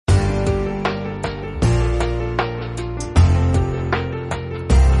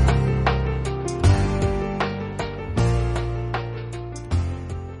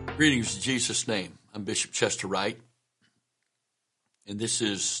Greetings in Jesus' name. I'm Bishop Chester Wright, and this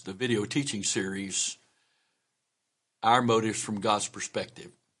is the video teaching series, Our Motives from God's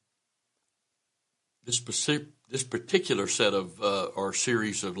Perspective. This particular set of our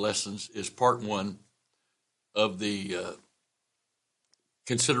series of lessons is part one of the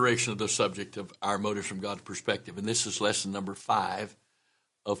consideration of the subject of our motives from God's perspective, and this is lesson number 5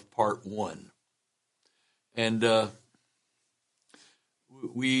 of part 1. And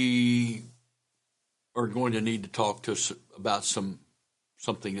we are going to need to talk to us about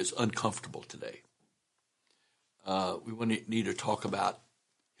something that's uncomfortable today. We need to talk about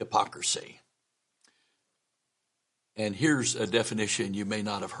hypocrisy. And here's a definition you may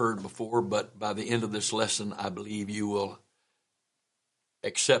not have heard before, but by the end of this lesson, I believe you will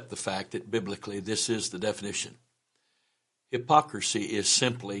accept the fact that biblically this is the definition. Hypocrisy is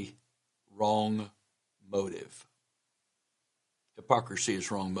simply wrong motive. Hypocrisy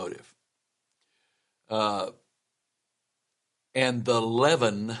is wrong motive. And the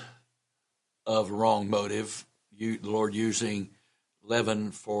leaven of wrong motive, the Lord using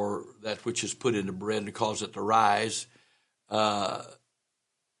leaven for that which is put into bread to cause it to rise,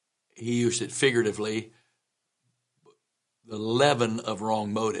 he used it figuratively. The leaven of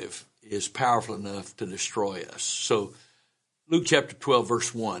wrong motive is powerful enough to destroy us. So Luke chapter 12,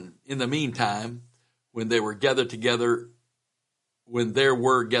 verse 1, in the meantime, when there were gathered together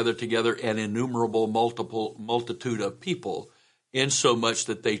an innumerable multitude of people, insomuch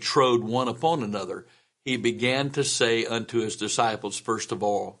that they trode one upon another, he began to say unto his disciples, first of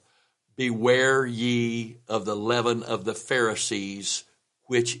all, beware ye of the leaven of the Pharisees,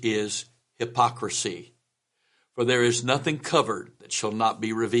 which is hypocrisy. For there is nothing covered that shall not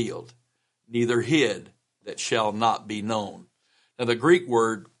be revealed, neither hid that shall not be known. Now the Greek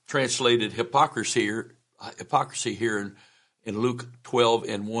word translated hypocrisy here in Luke 12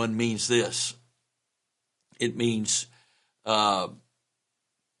 and 1 means this. It means, the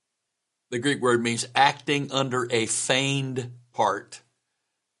Greek word means acting under a feigned part,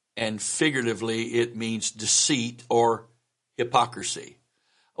 and figuratively it means deceit or hypocrisy.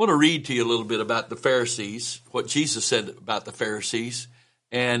 I want to read to you a little bit about the Pharisees, what Jesus said about the Pharisees,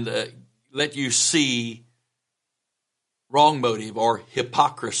 and let you see wrong motive or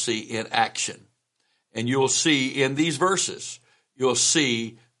hypocrisy in action. And you'll see in these verses, you'll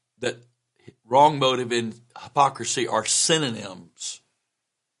see that wrong motive and hypocrisy are synonyms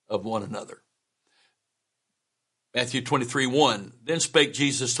of one another. Matthew 23:1, then spake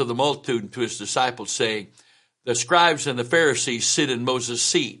Jesus to the multitude and to his disciples, saying, the scribes and the Pharisees sit in Moses'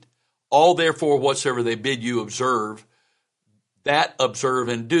 seat. All therefore whatsoever they bid you observe, that observe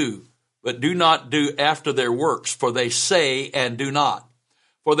and do. But do not do after their works, for they say and do not.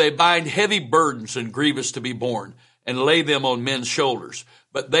 For they bind heavy burdens and grievous to be borne, and lay them on men's shoulders.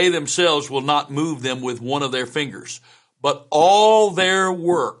 But they themselves will not move them with one of their fingers. But all their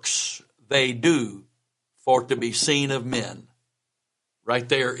works they do for to be seen of men. Right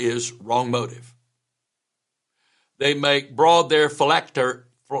there is wrong motive. They make broad their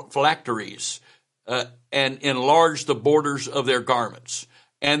phylacteries and enlarge the borders of their garments.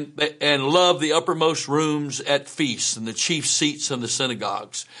 And love the uppermost rooms at feasts and the chief seats in the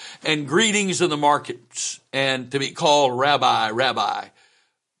synagogues and greetings in the markets and to be called Rabbi, Rabbi.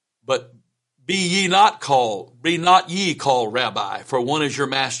 But be not ye called Rabbi, for one is your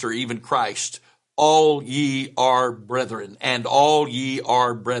master, even Christ. All ye are brethren, and all ye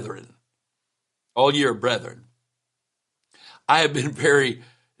are brethren. All ye are brethren. I have been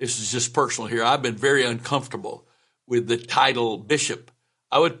this is just personal here, I've been very uncomfortable with the title bishop.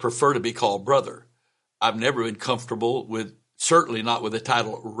 I would prefer to be called brother. I've never been comfortable certainly not with the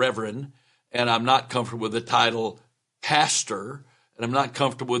title reverend, and I'm not comfortable with the title pastor, and I'm not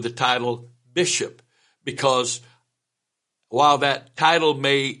comfortable with the title bishop, because while that title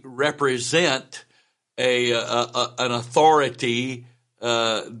may represent an authority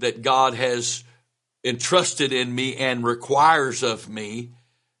that God has entrusted in me and requires of me,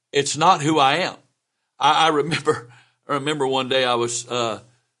 it's not who I am. I remember one day I was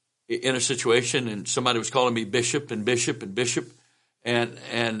in a situation and somebody was calling me bishop and bishop and bishop, and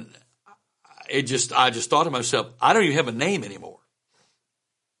I just thought to myself, I don't even have a name anymore.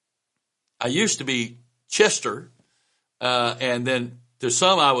 I used to be Chester, and then to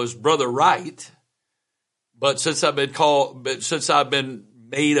some I was Brother Wright, but since I've been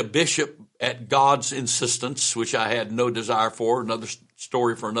made a bishop at God's insistence, which I had no desire for, another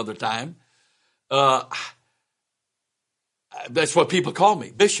story for another time, that's what people call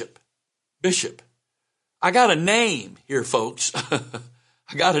me, bishop. I got a name here, folks.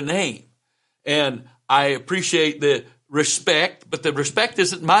 I got a name. And I appreciate the respect, but the respect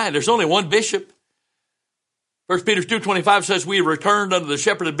isn't mine. There's only one bishop. 1 Peter 2:25 says we have returned unto the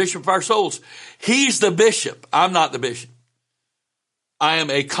shepherd and bishop of our souls. He's the bishop. I'm not the bishop. I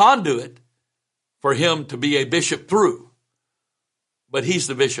am a conduit for him to be a bishop through. But he's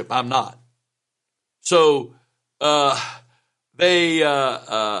the bishop. I'm not. So they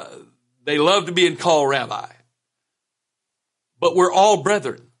love to be called rabbi. But we're all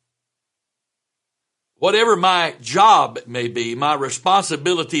brethren. Whatever my job may be, my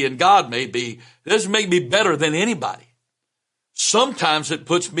responsibility in God may be, it doesn't make me better than anybody. Sometimes it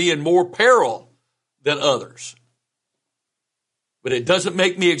puts me in more peril than others. But it doesn't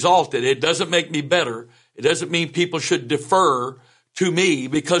make me exalted. It doesn't make me better. It doesn't mean people should defer to me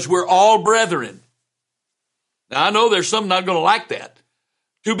because we're all brethren. Now, I know there's some not going to like that.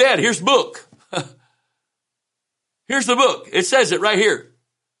 Too bad. Here's the book. Here's the book. It says it right here.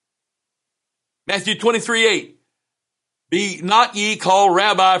 Matthew 23:8. Be not ye called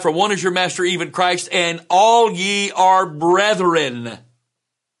rabbi, for one is your master, even Christ, and all ye are brethren.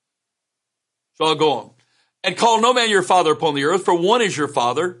 So I'll go on. And call no man your father upon the earth, for one is your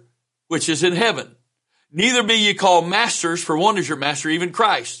Father, which is in heaven. Neither be ye called masters, for one is your master, even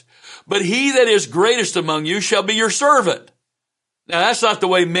Christ. But he that is greatest among you shall be your servant. Now that's not the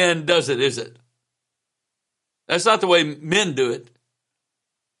way men does it, is it? That's not the way men do it.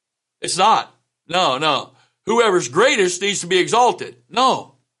 It's not. No. Whoever's greatest needs to be exalted.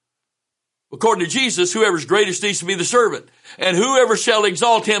 No. According to Jesus, whoever's greatest needs to be the servant. And whoever shall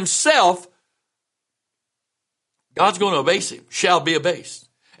exalt himself, God's going to abase him, shall be abased.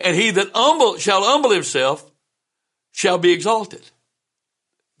 And he that shall humble himself shall be exalted.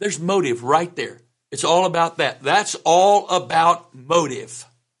 There's motive right there. It's all about that. That's all about motive.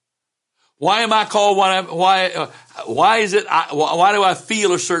 Why am I called? Why do I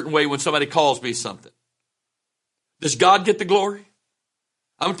feel a certain way when somebody calls me something? Does God get the glory?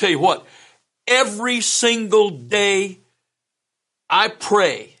 I'm going to tell you what. Every single day I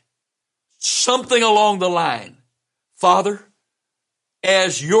pray something along the line. Father,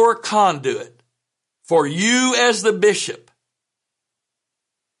 as your conduit for you as the bishop,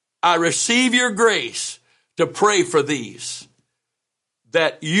 I receive your grace to pray for these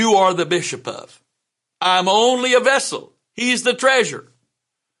that you are the bishop of. I'm only a vessel. He's the treasure.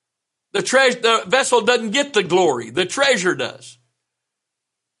 The vessel doesn't get the glory. The treasure does.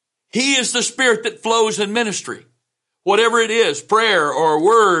 He is the spirit that flows in ministry. Whatever it is, prayer or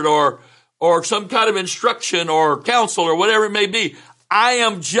word or some kind of instruction or counsel or whatever it may be, I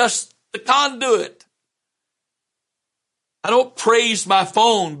am just the conduit. I don't praise my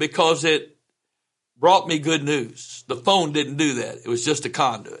phone because it brought me good news. The phone didn't do that. It was just a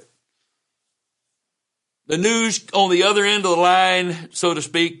conduit. The news on the other end of the line, so to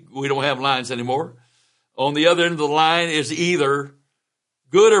speak, we don't have lines anymore. On the other end of the line is either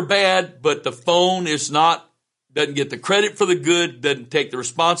good or bad, but the phone doesn't get the credit for the good, doesn't take the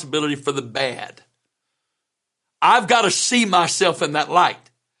responsibility for the bad. I've got to see myself in that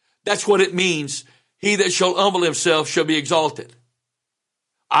light. That's what it means. He that shall humble himself shall be exalted.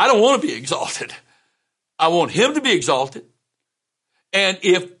 I don't want to be exalted. I want him to be exalted. And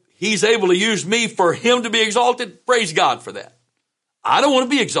if he's able to use me for him to be exalted, praise God for that. I don't want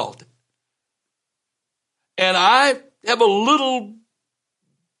to be exalted. And I have I'm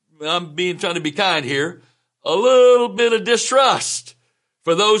trying to be kind here, a little bit of distrust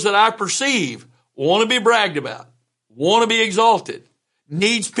for those that I perceive want to be bragged about, want to be exalted,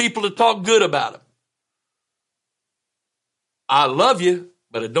 needs people to talk good about them. I love you,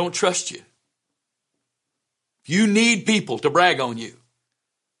 but I don't trust you. If you need people to brag on you,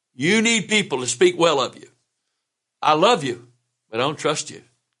 you need people to speak well of you. I love you, but I don't trust you.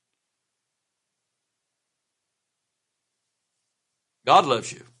 God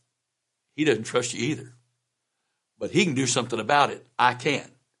loves you. He doesn't trust you either. But he can do something about it. I can.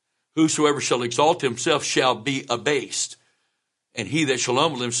 Whosoever shall exalt himself shall be abased, and he that shall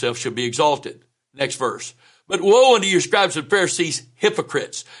humble himself shall be exalted. Next verse. But woe unto you, scribes and Pharisees,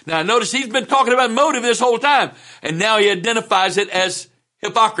 hypocrites. Now notice he's been talking about motive this whole time, and now he identifies it as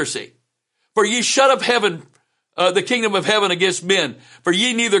hypocrisy. For ye shut up heaven, the kingdom of heaven against men. For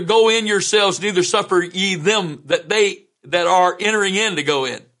ye neither go in yourselves, neither suffer ye them that are entering in to go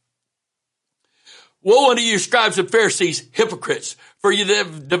in. Woe unto you, scribes and Pharisees, hypocrites, for you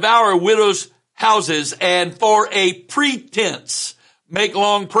devour widows' houses, and for a pretense make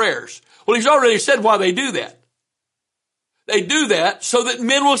long prayers. Well, he's already said why they do that. They do that so that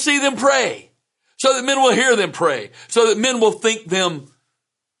men will see them pray, so that men will hear them pray, so that men will think them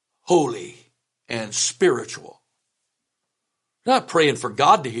holy and spiritual. They're not praying for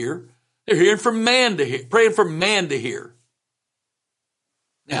God to hear. They're hearing from man to hear, praying for man to hear.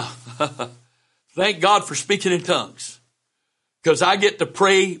 Now, thank God for speaking in tongues, because I get to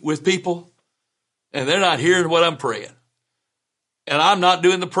pray with people and they're not hearing what I'm praying. And I'm not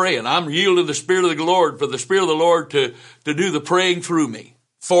doing the praying. I'm yielding the Spirit of the Lord for the Spirit of the Lord to do the praying through me,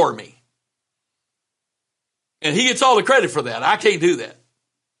 for me. And he gets all the credit for that. I can't do that.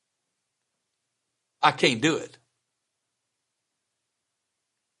 I can't do it.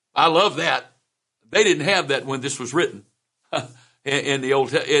 I love that. They didn't have that when this was written in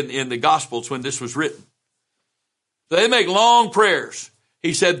the Gospels when this was written. So they make long prayers.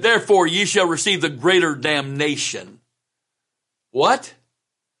 He said, therefore ye shall receive the greater damnation. What?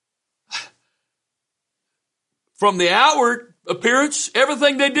 From the outward appearance,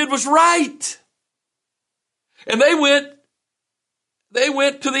 everything they did was right. And they went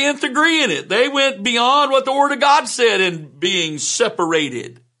to the nth degree in it. They went beyond what the Word of God said in being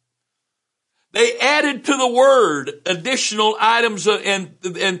separated. They added to the Word additional items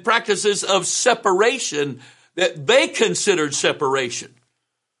and practices of separation that they considered separation.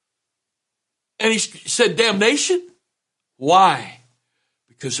 And he said, damnation? Why?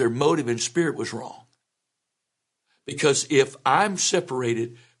 Because their motive and spirit was wrong. Because if I'm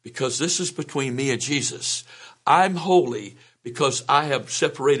separated, because this is between me and Jesus, I'm holy because I have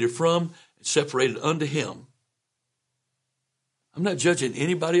separated from and separated unto him. I'm not judging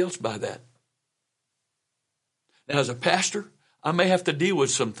anybody else by that. Now, as a pastor, I may have to deal with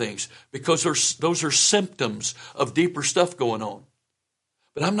some things because those are symptoms of deeper stuff going on.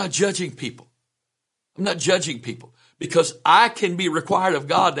 But I'm not judging people. I'm not judging people because I can be required of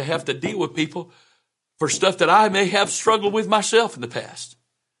God to have to deal with people for stuff that I may have struggled with myself in the past.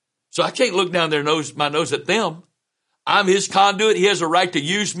 So I can't look down my nose at them. I'm his conduit. He has a right to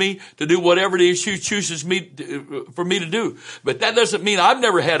use me to do whatever it is he chooses for me to do. But that doesn't mean I've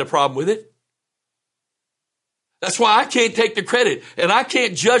never had a problem with it. That's why I can't take the credit and I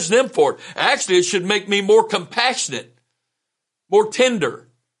can't judge them for it. Actually, it should make me more compassionate, more tender,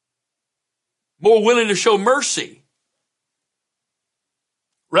 more willing to show mercy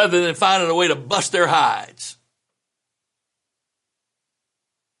rather than finding a way to bust their hides.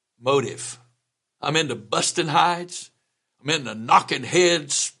 Motive. I'm into busting hides. I'm into knocking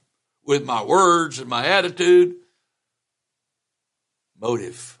heads with my words and my attitude.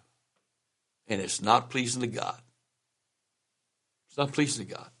 Motive. And it's not pleasing to God. It's not pleasing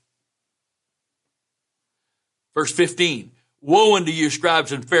to God. Verse 15. Woe unto you,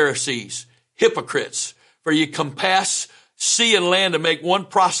 scribes and Pharisees, hypocrites, for you compass sea and land to make one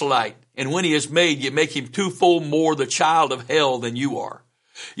proselyte, and when he is made, you make him twofold more the child of hell than you are.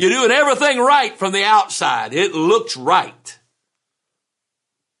 You're doing everything right from the outside. It looks right.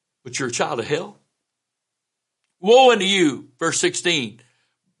 But you're a child of hell. Woe unto you, verse 16,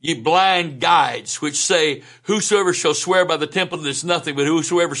 ye blind guides, which say, whosoever shall swear by the temple is nothing, but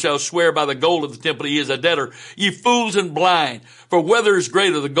whosoever shall swear by the gold of the temple, he is a debtor. Ye fools and blind, for whether is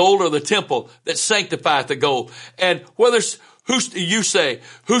greater, the gold or the temple that sanctifieth the gold? And you say,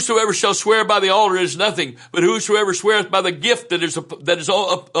 whosoever shall swear by the altar is nothing, but whosoever sweareth by the gift that is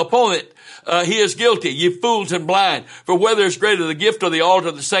upon it, he is guilty. Ye fools and blind, for whether is greater, the gift or the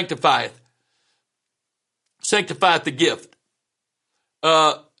altar that sanctifieth the gift.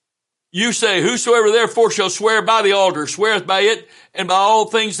 You say, whosoever therefore shall swear by the altar, sweareth by it, and by all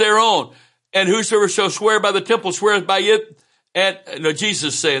things thereon. And whosoever shall swear by the temple, sweareth by it. And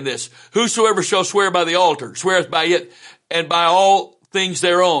Jesus is saying this, whosoever shall swear by the altar, sweareth by it, and by all things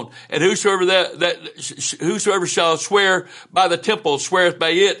thereon. And whosoever shall swear by the temple, sweareth by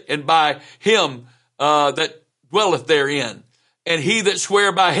it, and by him that dwelleth therein. And he that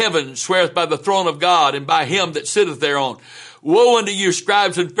swear by heaven, sweareth by the throne of God, and by him that sitteth thereon. Woe unto you,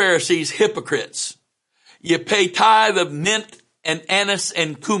 scribes and Pharisees, hypocrites! Ye pay tithe of mint and anise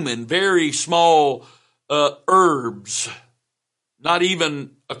and cumin, very small herbs, not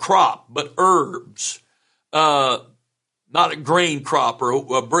even a crop, but herbs. Not a grain crop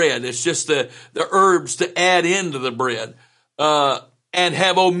or a bread. It's just the herbs to add into the bread. And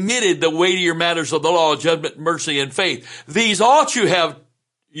have omitted the weightier matters of the law, judgment, mercy, and faith. These ought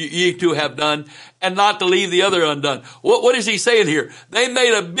ye to have done, and not to leave the other undone. What is he saying here? They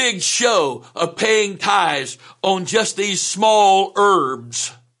made a big show of paying tithes on just these small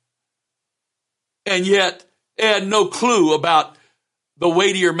herbs, and yet had no clue about the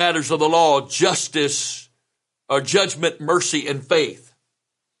weightier matters of the law, justice, or judgment, mercy, and faith.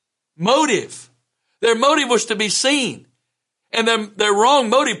 Motive. Their motive was to be seen. And their wrong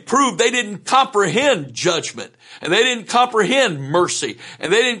motive proved they didn't comprehend judgment. And they didn't comprehend mercy.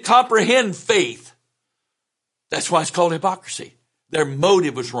 And they didn't comprehend faith. That's why it's called hypocrisy. Their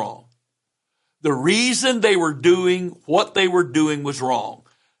motive was wrong. The reason they were doing what they were doing was wrong.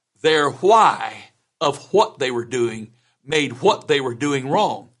 Their why of what they were doing made what they were doing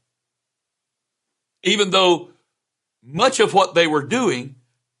wrong. Even though much of what they were doing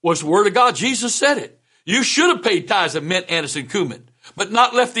was the word of God. Jesus said it. You should have paid tithes of mint, anise, and cumin, but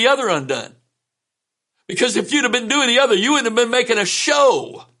not left the other undone. Because if you'd have been doing the other, you wouldn't have been making a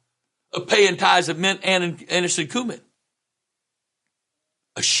show of paying tithes of mint, anise, and cumin.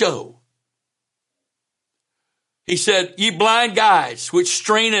 A show. He said, ye blind guides, which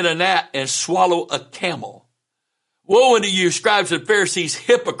strain at a gnat and swallow a camel. Woe unto you, scribes and Pharisees,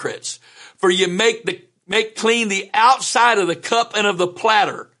 hypocrites, for you make clean the outside of the cup and of the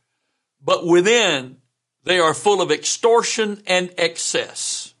platter, but within they are full of extortion and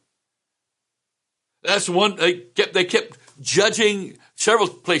excess. That's one, they kept judging. Several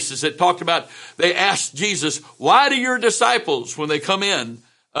places that talked about, they asked Jesus, why do your disciples, when they come in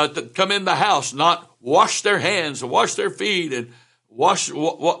the house, not wash their hands and wash their feet and wash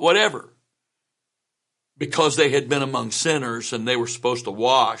whatever? Because they had been among sinners and they were supposed to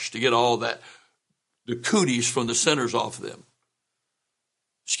wash to get all that, the cooties from the sinners off of them.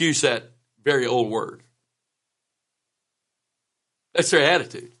 Excuse that very old word. That's their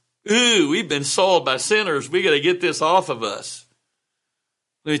attitude. Ooh, we've been soiled by sinners. We got to get this off of us.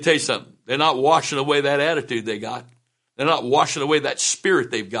 Let me tell you something. They're not washing away that attitude they got. They're not washing away that spirit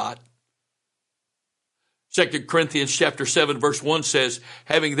they've got. 2 Corinthians chapter 7 verse 1 says,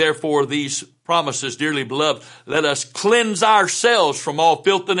 having therefore these promises, dearly beloved, let us cleanse ourselves from all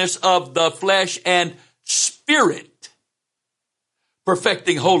filthiness of the flesh and spirit,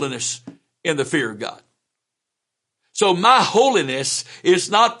 perfecting holiness in the fear of God. So my holiness is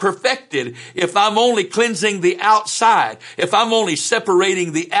not perfected if I'm only cleansing the outside, if I'm only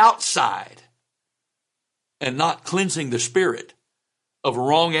separating the outside and not cleansing the spirit of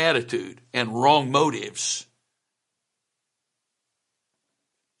wrong attitude and wrong motives.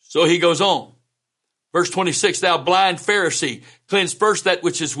 So he goes on. Verse 26, thou blind Pharisee, cleanse first that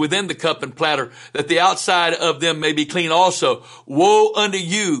which is within the cup and platter, that the outside of them may be clean also. Woe unto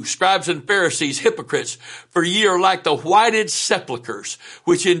you, scribes and Pharisees, hypocrites, for ye are like the whited sepulchres,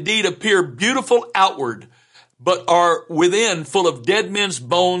 which indeed appear beautiful outward, but are within full of dead men's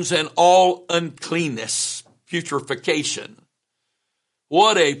bones and all uncleanness, putrefaction.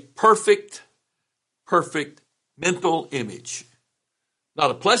 What a perfect mental image.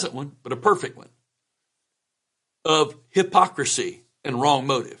 Not a pleasant one, but a perfect one. Of hypocrisy and wrong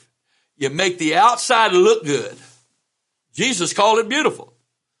motive. You make the outside look good. Jesus called it beautiful.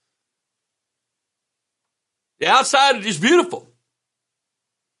 The outside is beautiful,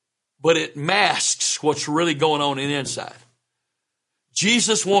 but it masks what's really going on in the inside.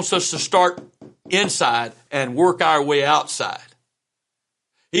 Jesus wants us to start inside and work our way outside.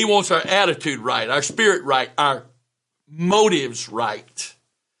 He wants our attitude right, our spirit right, our motives right,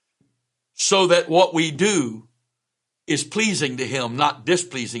 so that what we do is pleasing to him, not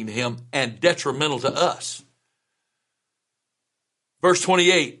displeasing to him, and detrimental to us. Verse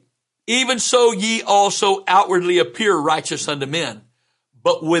 28, even so ye also outwardly appear righteous unto men,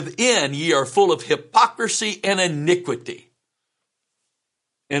 but within ye are full of hypocrisy and iniquity.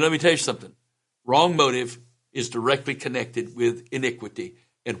 And let me tell you something. Wrong motive is directly connected with iniquity.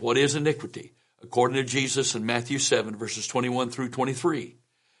 And what is iniquity? According to Jesus in Matthew 7, verses 21 through 23,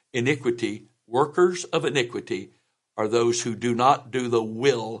 iniquity, workers of iniquity, are those who do not do the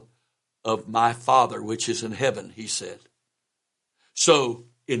will of my Father, which is in heaven, he said. So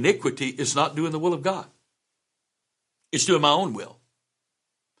iniquity is not doing the will of God. It's doing my own will.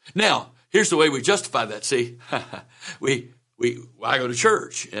 Now, here's the way we justify that. See, I go to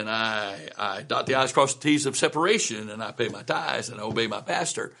church and I dot the I's, cross the T's of separation, and I pay my tithes and I obey my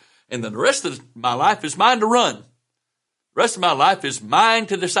pastor. And then the rest of my life is mine to run. The rest of my life is mine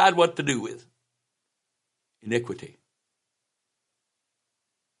to decide what to do with. Iniquity.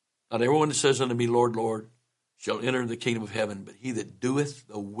 Not everyone that says unto me, Lord, Lord, shall enter the kingdom of heaven, but he that doeth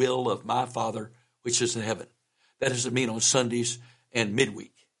the will of my Father, which is in heaven. That doesn't mean on Sundays and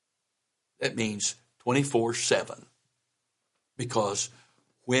midweek. That means 24/7. Because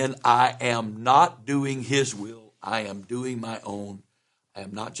when I am not doing his will, I am doing my own. I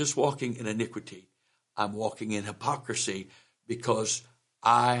am not just walking in iniquity. I'm walking in hypocrisy because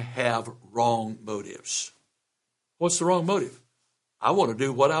I have wrong motives. What's the wrong motive? I want to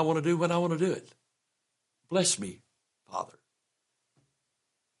do what I want to do when I want to do it. Bless me, Father.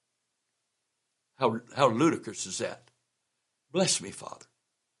 How ludicrous is that? Bless me, Father.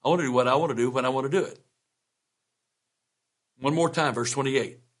 I want to do what I want to do when I want to do it. One more time, verse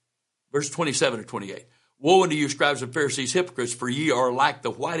 28. Verse 27 or 28. Woe unto you, scribes and Pharisees, hypocrites, for ye are like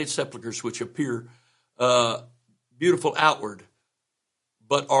the whited sepulchres which appear beautiful outward,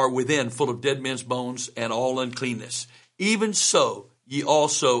 but are within full of dead men's bones and all uncleanness. Even so, ye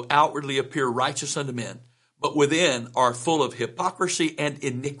also outwardly appear righteous unto men, but within are full of hypocrisy and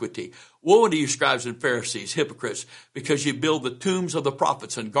iniquity. Woe unto you, scribes and Pharisees, hypocrites, because ye build the tombs of the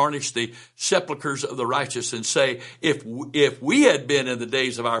prophets and garnish the sepulchres of the righteous, and say, if we had been in the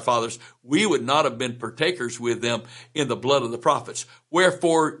days of our fathers, we would not have been partakers with them in the blood of the prophets.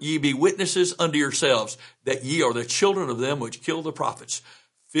 Wherefore ye be witnesses unto yourselves that ye are the children of them which killed the prophets.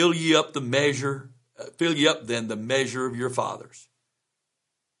 Fill ye up then the measure of your fathers.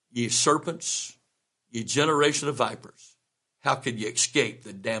 Ye serpents, ye generation of vipers, how could ye escape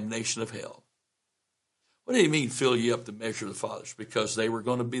the damnation of hell? What do you mean, fill ye up the measure of the fathers? Because they were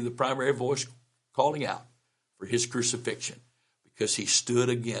going to be the primary voice calling out for his crucifixion, because he stood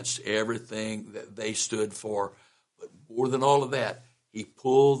against everything that they stood for. But more than all of that, he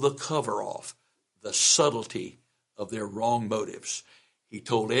pulled the cover off the subtlety of their wrong motives. He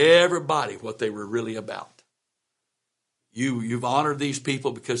told everybody what they were really about. You've honored these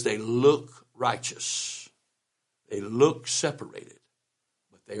people because they look righteous. They look separated,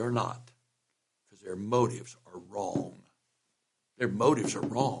 but they are not, because their motives are wrong. Their motives are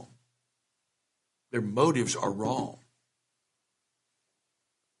wrong. Their motives are wrong.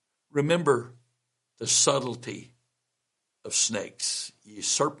 Remember the subtlety of snakes. Ye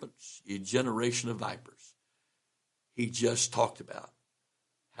serpents, ye generation of vipers. He just talked about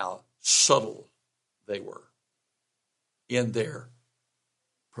how subtle they were in their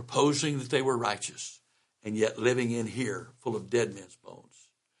proposing that they were righteous, and yet living in here full of dead men's bones,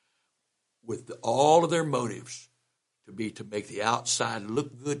 with all of their motives to make the outside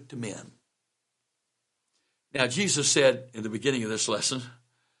look good to men. Now, Jesus said in the beginning of this lesson,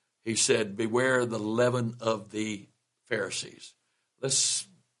 he said, beware the leaven of the Pharisees. Let's,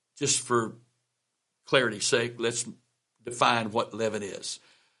 just for clarity's sake, let's define what leaven is.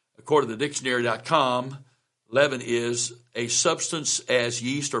 According to dictionary.com, leaven is a substance as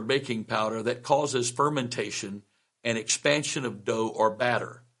yeast or baking powder that causes fermentation and expansion of dough or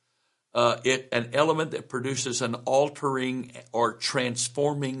batter. An element that produces an altering or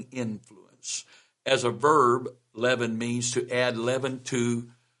transforming influence. As a verb, leaven means to add leaven to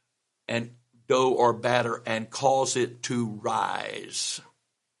an dough or batter and cause it to rise.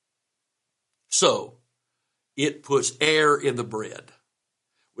 So, it puts air in the bread.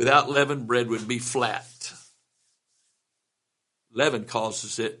 Without leaven, bread would be flat. Leaven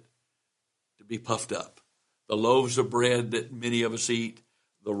causes it to be puffed up. The loaves of bread that many of us eat,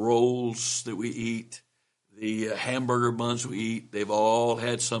 the rolls that we eat, the hamburger buns we eat, they've all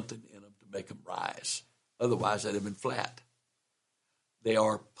had something in them to make them rise. Otherwise, they'd have been flat. They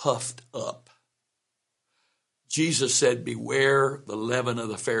are puffed up. Jesus said, beware the leaven of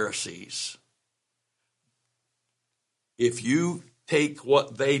the Pharisees. If you take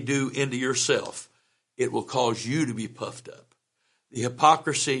what they do into yourself, it will cause you to be puffed up. The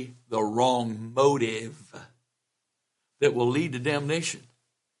hypocrisy, the wrong motive that will lead to damnation.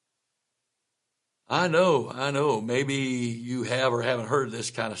 I know, maybe you have or haven't heard this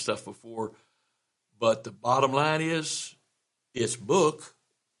kind of stuff before, but the bottom line is, it's book.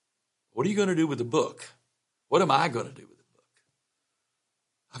 What are you going to do with the book? What am I going to do with the book?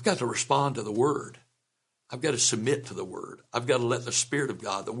 I've got to respond to the Word. I've got to submit to the Word. I've got to let the Spirit of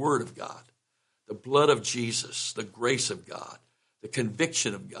God, the Word of God, the blood of Jesus, the grace of God, the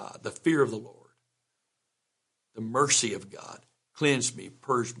conviction of God, the fear of the Lord, the mercy of God, cleanse me,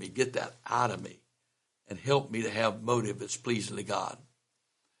 purge me, get that out of me, and help me to have motive that's pleasing to God.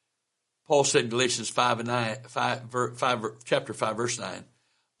 Paul said in Galatians chapter 5, verse 9,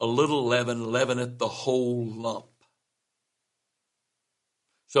 a little leaven leaveneth the whole lump.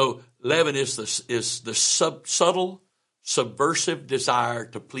 So leaven is the subtle, subversive desire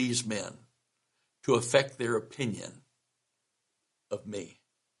to please men, to affect their opinion of me,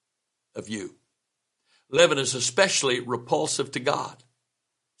 of you. Leaven is especially repulsive to God.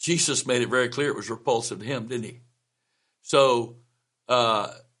 Jesus made it very clear it was repulsive to him, didn't he? So,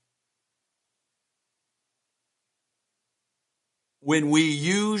 when we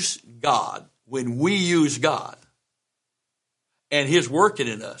use God and his working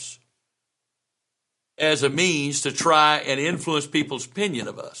in us as a means to try and influence people's opinion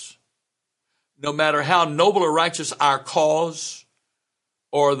of us, no matter how noble or righteous our cause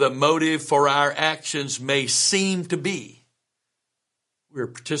or the motive for our actions may seem to be, we're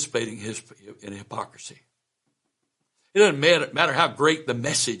participating in hypocrisy. It doesn't matter how great the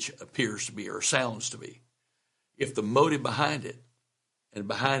message appears to be or sounds to be. If the motive behind it and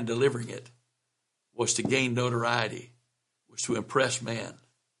behind delivering it was to gain notoriety, was to impress man.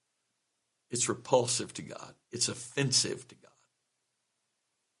 It's repulsive to God. It's offensive to God.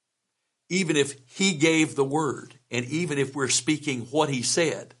 Even if he gave the word, and even if we're speaking what he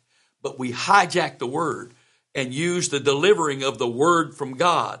said, but we hijack the word and use the delivering of the word from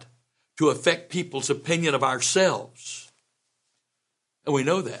God to affect people's opinion of ourselves. And we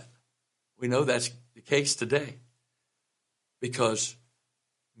know that. We know that's the case today. Because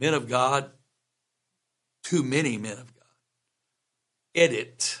men of God, too many men of God,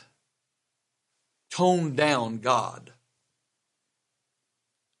 edit, tone down God.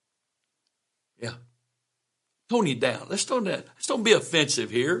 Yeah. Tone it down. Let's tone down. Let's don't be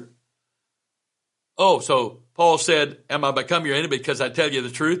offensive here. Oh, so Paul said, am I become your enemy because I tell you the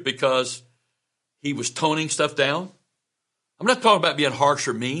truth? Because he was toning stuff down? I'm not talking about being harsh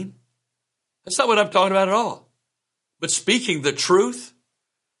or mean. That's not what I'm talking about at all. But speaking the truth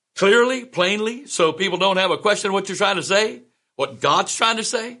clearly, plainly, so people don't have a question of what you're trying to say, what God's trying to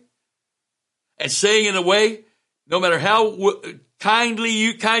say, and saying in a way, no matter how kind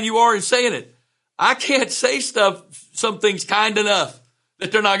you are in saying it, I can't say some things kind enough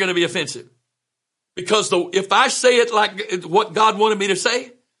that they're not going to be offensive. Because if I say it like what God wanted me to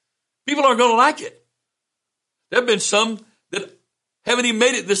say, people aren't going to like it. There have been some that haven't even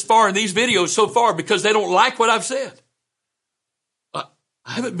made it this far in these videos so far because they don't like what I've said.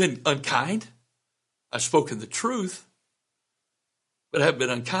 I haven't been unkind. I've spoken the truth, but I haven't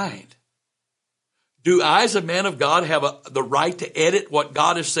been unkind. Do I, as a man of God, have the right to edit what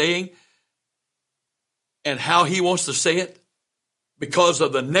God is saying and how he wants to say it because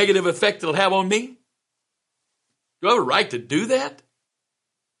of the negative effect it'll have on me? Do I have a right to do that?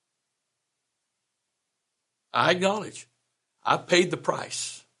 I acknowledge I've paid the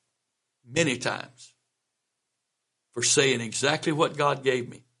price many times for saying exactly what God gave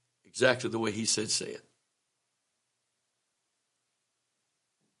me, exactly the way he said say it.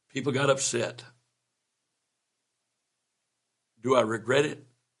 People got upset. Do I regret it?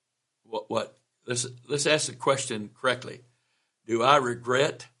 What? Let's ask the question correctly. Do I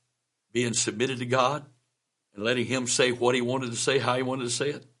regret being submitted to God and letting him say what he wanted to say, how he wanted to say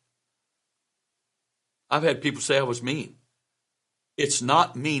it? I've had people say I was mean. It's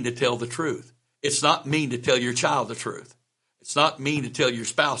not mean to tell the truth. It's not mean to tell your child the truth. It's not mean to tell your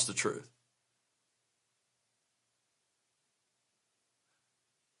spouse the truth.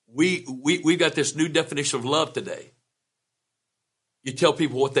 We got this new definition of love today. You tell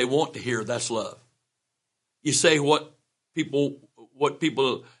people what they want to hear, that's love. You say what people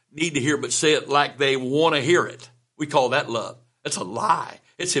need to hear, but say it like they want to hear it. We call that love. That's a lie.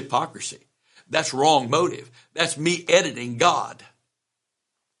 It's hypocrisy. That's wrong motive. That's me editing God.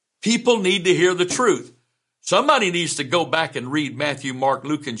 People need to hear the truth. Somebody needs to go back and read Matthew, Mark,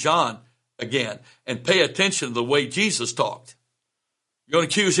 Luke, and John again and pay attention to the way Jesus talked. You're going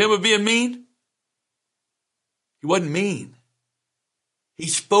to accuse him of being mean? He wasn't mean. He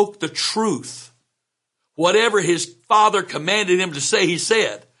spoke the truth. Whatever his Father commanded him to say, he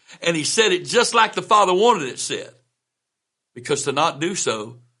said. And he said it just like the Father wanted it said. Because to not do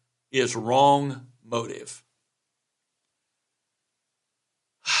so is wrong motive.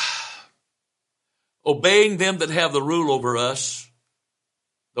 Obeying them that have the rule over us,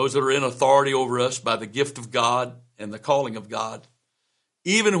 those that are in authority over us by the gift of God and the calling of God,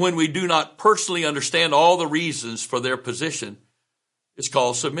 even when we do not personally understand all the reasons for their position, is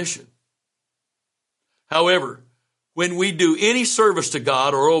called submission. However, when we do any service to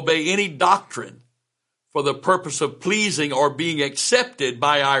God or obey any doctrine for the purpose of pleasing or being accepted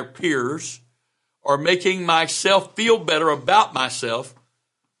by our peers or making myself feel better about myself,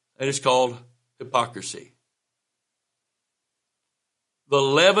 it is called hypocrisy. The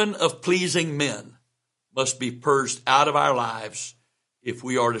leaven of pleasing men must be purged out of our lives if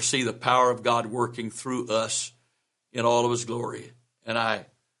we are to see the power of God working through us in all of his glory. And I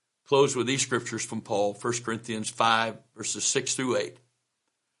close with these scriptures from Paul, 1 Corinthians 5, verses 6 through 8.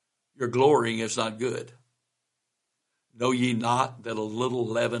 Your glorying is not good. Know ye not that a little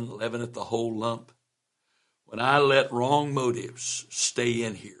leaven leaveneth the whole lump? When I let wrong motives stay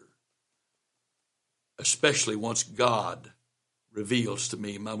in here, especially once God reveals to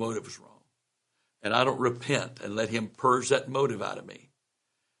me my motive is wrong, and I don't repent and let him purge that motive out of me,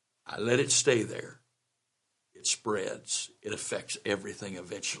 I let it stay there. It spreads. It affects everything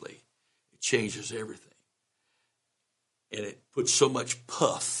eventually. It changes everything. And it puts so much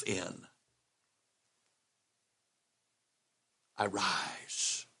puff in. I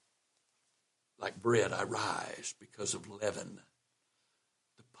rise. Like bread, I rise because of leaven.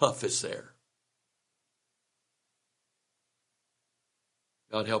 The puff is there.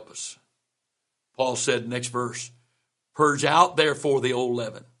 God help us. Paul said, next verse, purge out therefore the old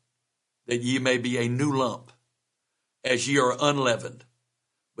leaven, that ye may be a new lump, as ye are unleavened.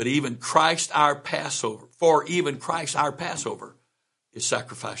 But even Christ our Passover, for even Christ our Passover is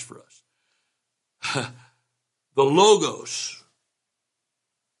sacrificed for us. The Logos,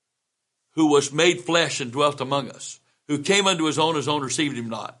 who was made flesh and dwelt among us, who came unto his own received him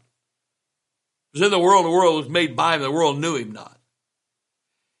not. He was in the world was made by him, the world knew him not.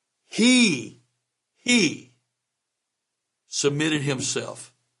 He submitted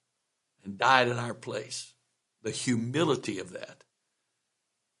himself and died in our place. The humility of that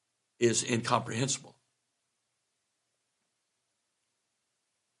is incomprehensible.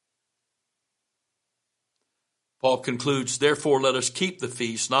 Paul concludes, therefore let us keep the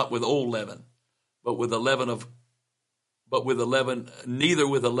feast not with old leaven, neither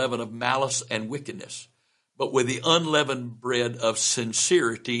with the leaven of malice and wickedness, but with the unleavened bread of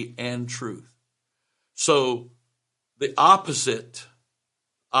sincerity and truth. So the opposite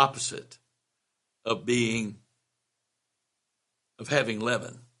of having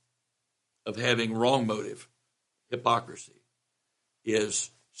leaven, of having wrong motive, hypocrisy,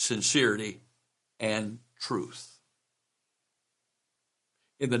 is sincerity and truth.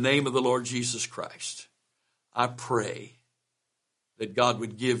 In the name of the Lord Jesus Christ, I pray that God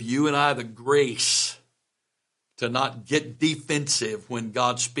would give you and I the grace to not get defensive when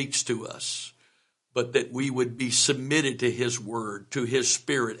God speaks to us, but that we would be submitted to his word, to his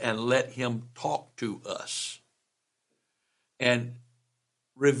spirit, and let him talk to us and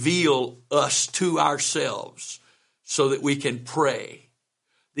reveal us to ourselves so that we can pray.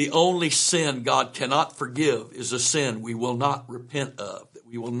 The only sin God cannot forgive is a sin we will not repent of, that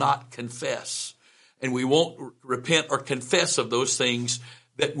we will not confess. And we won't repent or confess of those things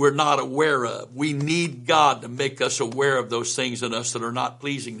that we're not aware of. We need God to make us aware of those things in us that are not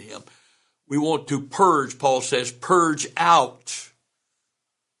pleasing to him. We want to purge, Paul says, purge out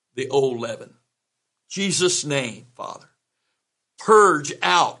the old leaven. Jesus' name, Father. Purge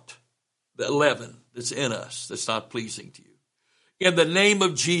out the leaven that's in us that's not pleasing to you. In the name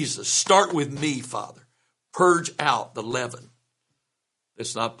of Jesus, start with me, Father. Purge out the leaven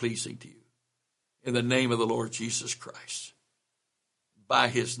that's not pleasing to you. In the name of the Lord Jesus Christ. By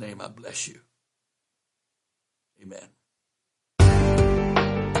his name, I bless you. Amen.